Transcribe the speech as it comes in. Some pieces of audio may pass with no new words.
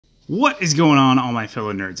What is going on, all my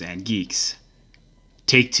fellow nerds and geeks?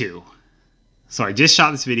 Take two. So I just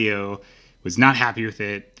shot this video, was not happy with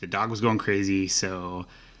it. The dog was going crazy, so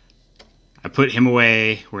I put him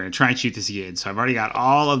away. We're going to try and shoot this again. So I've already got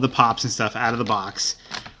all of the pops and stuff out of the box.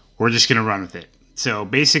 We're just going to run with it. So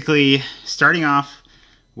basically, starting off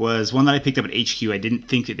was one that I picked up at HQ. I didn't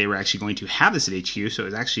think that they were actually going to have this at HQ, so it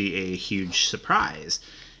was actually a huge surprise.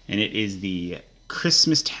 And it is the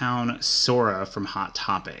Christmas Town Sora from Hot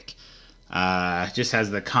Topic. Just has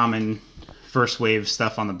the common first wave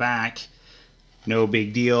stuff on the back. No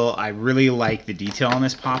big deal. I really like the detail on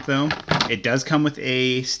this pop though. It does come with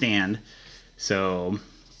a stand, so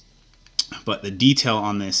but the detail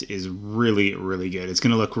on this is really, really good. It's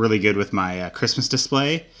going to look really good with my Christmas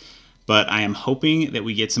display, but I am hoping that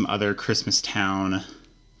we get some other Christmas Town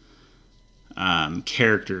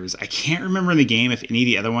characters. I can't remember in the game if any of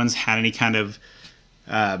the other ones had any kind of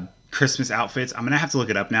Christmas outfits. I'm gonna have to look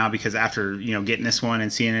it up now because after getting this one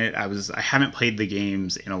and seeing it, I haven't played the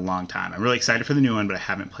games in a long time. I'm really excited for the new one, but I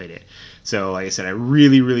haven't played it. So like I said, I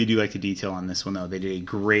really, really do like the detail on this one though. They did a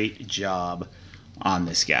great job on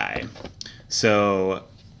this guy. So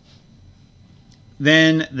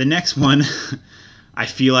then the next one, I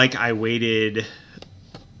feel like I waited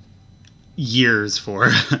years for.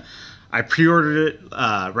 I pre-ordered it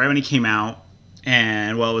right when it came out,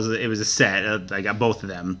 and well, it was a set. I got both of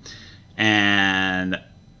them, and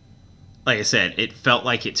like I said, it felt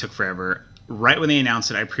like it took forever. Right when they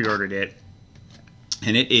announced it, I pre-ordered it,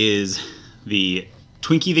 and it is the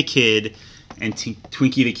Twinkie the Kid and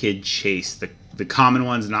Twinkie the Kid Chase, the common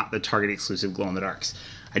ones, not the Target exclusive glow in the darks.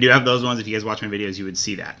 I do have those ones. If you guys watch my videos, you would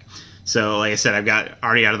see that. So like I said, I've got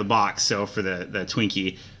already out of the box. So for the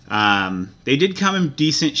Twinkie, they did come in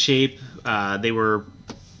decent shape. They were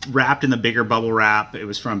wrapped in the bigger bubble wrap. It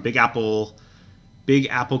was from Big Apple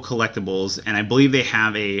Collectibles, and I believe they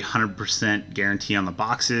have a 100% guarantee on the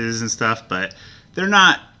boxes and stuff, but they're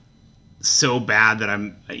not so bad that I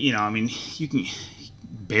mean, you can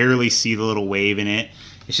barely see the little wave in it.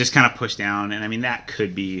 It's just kind of pushed down, and I mean, that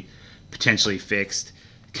could be potentially fixed.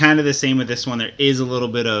 Kind of the same with this one. There is a little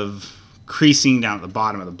bit of creasing down at the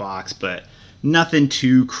bottom of the box, but nothing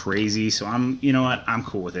too crazy, so I'm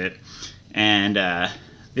cool with it. And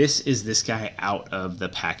this is this guy out of the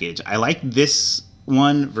package. I like this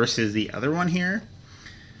one versus the other one here.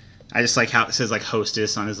 I just like how it says like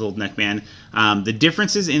Hostess on his little neckband. The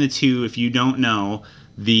differences in the two, if you don't know,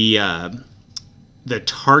 the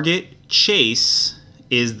Target Chase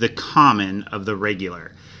is the common of the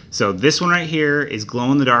regular. So this one right here is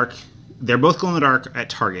glow in the dark. They're both glow in the dark at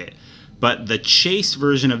Target, but the Chase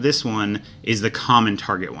version of this one is the common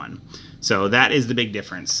Target one. So that is the big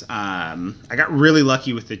difference. I got really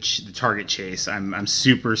lucky with the Target Chase. I'm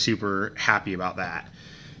super, super happy about that.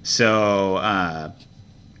 So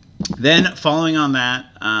then following on that,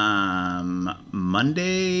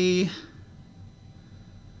 Monday,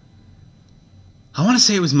 I want to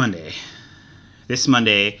say it was Monday. This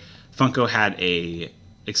Monday, Funko had a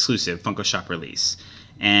exclusive Funko Shop release,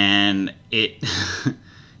 and it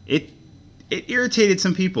irritated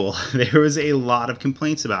some people. There was a lot of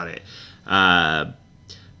complaints about it.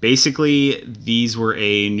 Basically, these were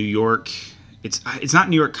a New York. It's not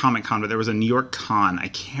New York Comic Con, but there was a New York con. I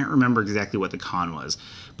can't remember exactly what the con was,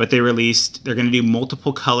 but they're going to do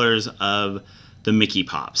multiple colors of the Mickey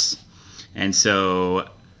Pops, and so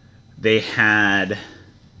they had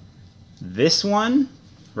this one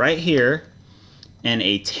right here and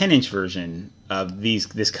a 10-inch version of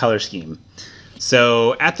this color scheme.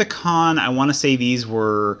 So at the con, I want to say these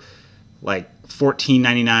were like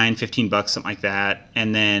 $14.99, $15, something like that.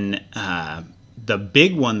 And then the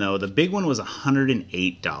big one though, the big one was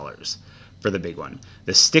 $108 for the big one.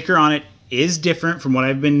 The sticker on it is different from what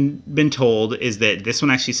I've been told. Is that this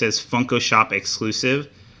one actually says Funko Shop exclusive.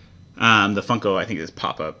 The Funko, I think it's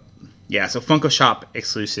Pop-up. Yeah, so Funko Shop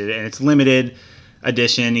exclusive, and it's limited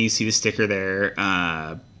edition. You see the sticker there.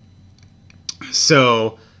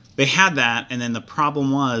 So they had that, and then the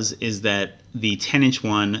problem is that the 10-inch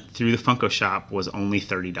one through the Funko Shop was only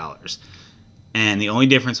 $30, and the only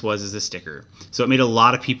difference is the sticker. So it made a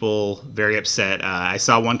lot of people very upset. I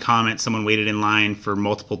saw one comment: someone waited in line for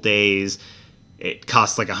multiple days. It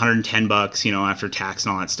cost like $110, after tax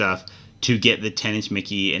and all that stuff, to get the 10-inch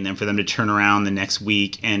Mickey, and then for them to turn around the next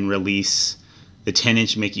week and release the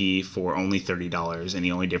 10-inch Mickey for only $30, and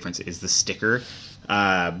the only difference is the sticker.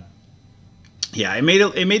 Yeah, it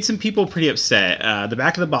made some people pretty upset. The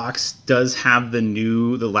back of the box does have the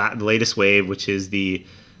latest wave, which is the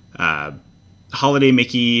Holiday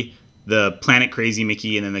Mickey, the Planet Crazy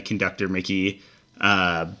Mickey, and then the Conductor Mickey.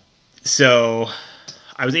 So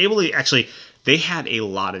I was able to actually, they had a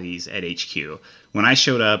lot of these at HQ. When I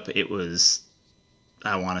showed up, it was,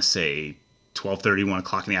 I want to say 12:30, 1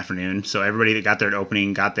 o'clock in the afternoon. So everybody that got their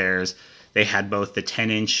opening got theirs. They had both the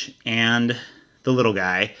 10-inch and the little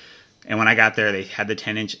guy. And when I got there, they had the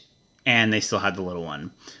 10-inch and they still had the little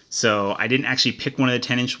one. So I didn't actually pick one of the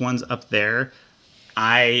 10-inch ones up there.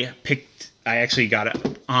 I actually got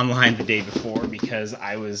it online the day before because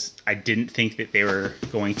I didn't think that they were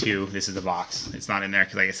going to. This is the box. It's not in there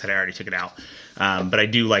because, like I said, I already took it out. But I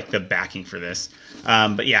do like the backing for this.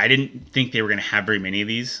 But yeah, I didn't think they were going to have very many of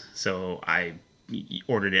these, so I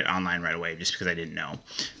ordered it online right away just because I didn't know.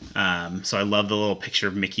 So I love the little picture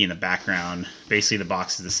of Mickey in the background. Basically, the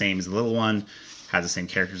box is the same as the little one, has the same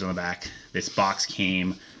characters on the back. This box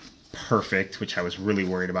came perfect, which I was really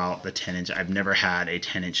worried about, the 10-inch. I've never had a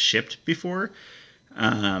 10-inch shipped before,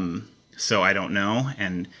 so I don't know,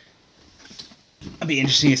 and it'll be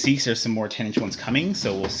interesting to see because there's some more 10-inch ones coming,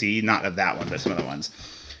 so we'll see. Not of that one, but some other ones.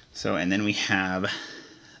 So, and then we have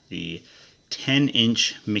the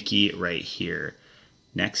 10-inch Mickey right here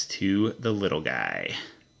next to the little guy.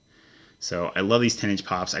 So I love these 10-inch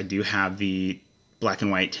pops. I do have the black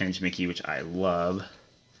and white 10-inch Mickey, which I love.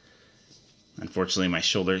 Unfortunately, my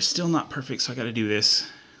shoulder is still not perfect, so I got to do this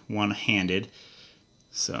one-handed.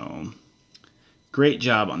 So great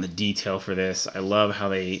job on the detail for this. I love how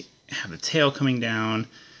they have the tail coming down.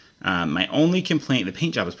 My only complaint, the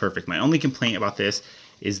paint job is perfect. My only complaint about this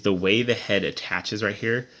is the way the head attaches right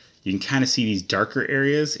here. You can kind of see these darker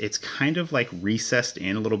areas. It's kind of like recessed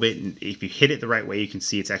in a little bit. And if you hit it the right way, you can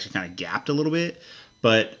see it's actually kind of gapped a little bit.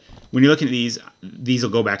 But when you're looking at these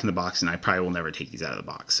will go back in the box, and I probably will never take these out of the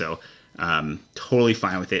box. So totally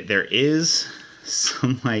fine with it. There is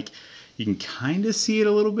some, like, you can kind of see it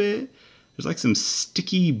a little bit. There's like some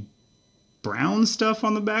sticky brown stuff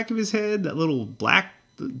on the back of his head, that little black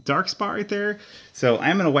dark spot right there. So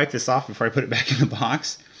I'm going to wipe this off before I put it back in the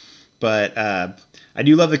box. But I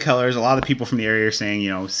do love the colors. A lot of the people from the area are saying, you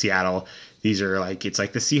know, Seattle, these are like, it's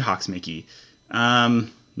like the Seahawks Mickey.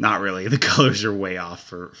 Not really. The colors are way off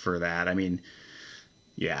for that. I mean,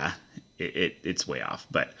 yeah, it's way off.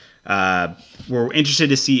 But we're interested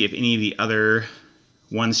to see if any of the other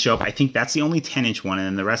ones show up. I think that's the only 10-inch one, and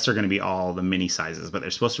then the rest are going to be all the mini sizes. But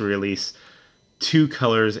they're supposed to release 2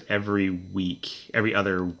 colors every week, every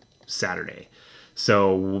other Saturday.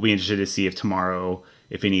 So we'll be interested to see if tomorrow,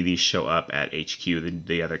 if any of these show up at HQ,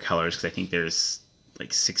 the other colors, because I think there's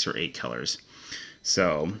like 6 or 8 colors.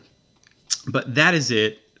 So, but that is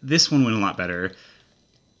it. This one went a lot better.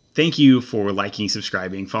 Thank you for liking,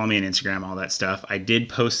 subscribing, follow me on Instagram, all that stuff. I did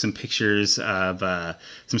post some pictures of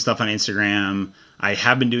some stuff on Instagram. I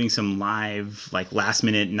have been doing some live, like,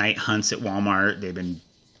 last-minute night hunts at Walmart. They've been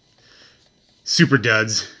super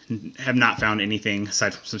duds. Have not found anything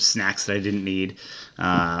aside from some snacks that I didn't need.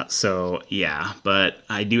 So, yeah. But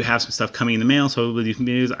I do have some stuff coming in the mail, so we'll do some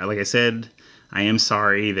videos. Like I said, I am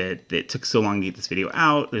sorry that it took so long to get this video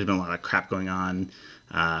out. There's been a lot of crap going on.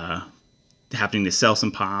 Happening to sell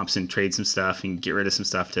some pops and trade some stuff and get rid of some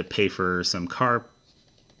stuff to pay for some car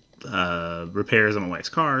repairs on my wife's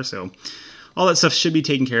car. So all that stuff should be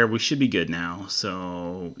taken care of. We should be good now.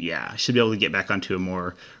 So yeah, I should be able to get back onto a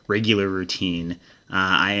more regular routine.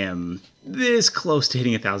 I am this close to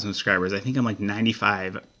hitting 1,000 subscribers. I think I'm like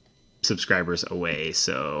 95 subscribers away.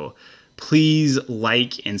 So please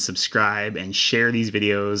like and subscribe and share these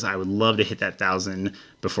videos. I would love to hit that 1,000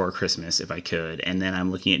 before Christmas if I could. And then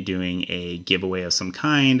I'm looking at doing a giveaway of some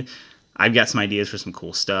kind. I've got some ideas for some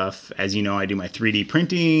cool stuff. As you know, I do my 3D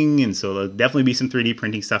printing, and so there'll definitely be some 3D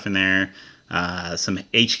printing stuff in there. Some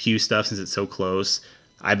HQ stuff since it's so close.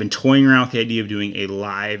 I've been toying around with the idea of doing a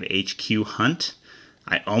live HQ hunt.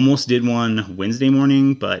 I almost did one Wednesday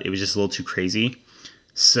morning, but it was just a little too crazy.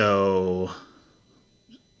 So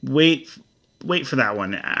wait for that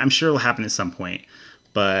one. I'm sure it'll happen at some point.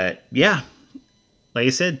 But yeah, like I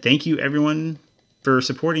said, thank you everyone for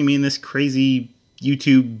supporting me in this crazy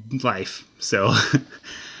YouTube life. So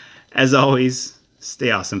as always,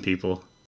 stay awesome, people.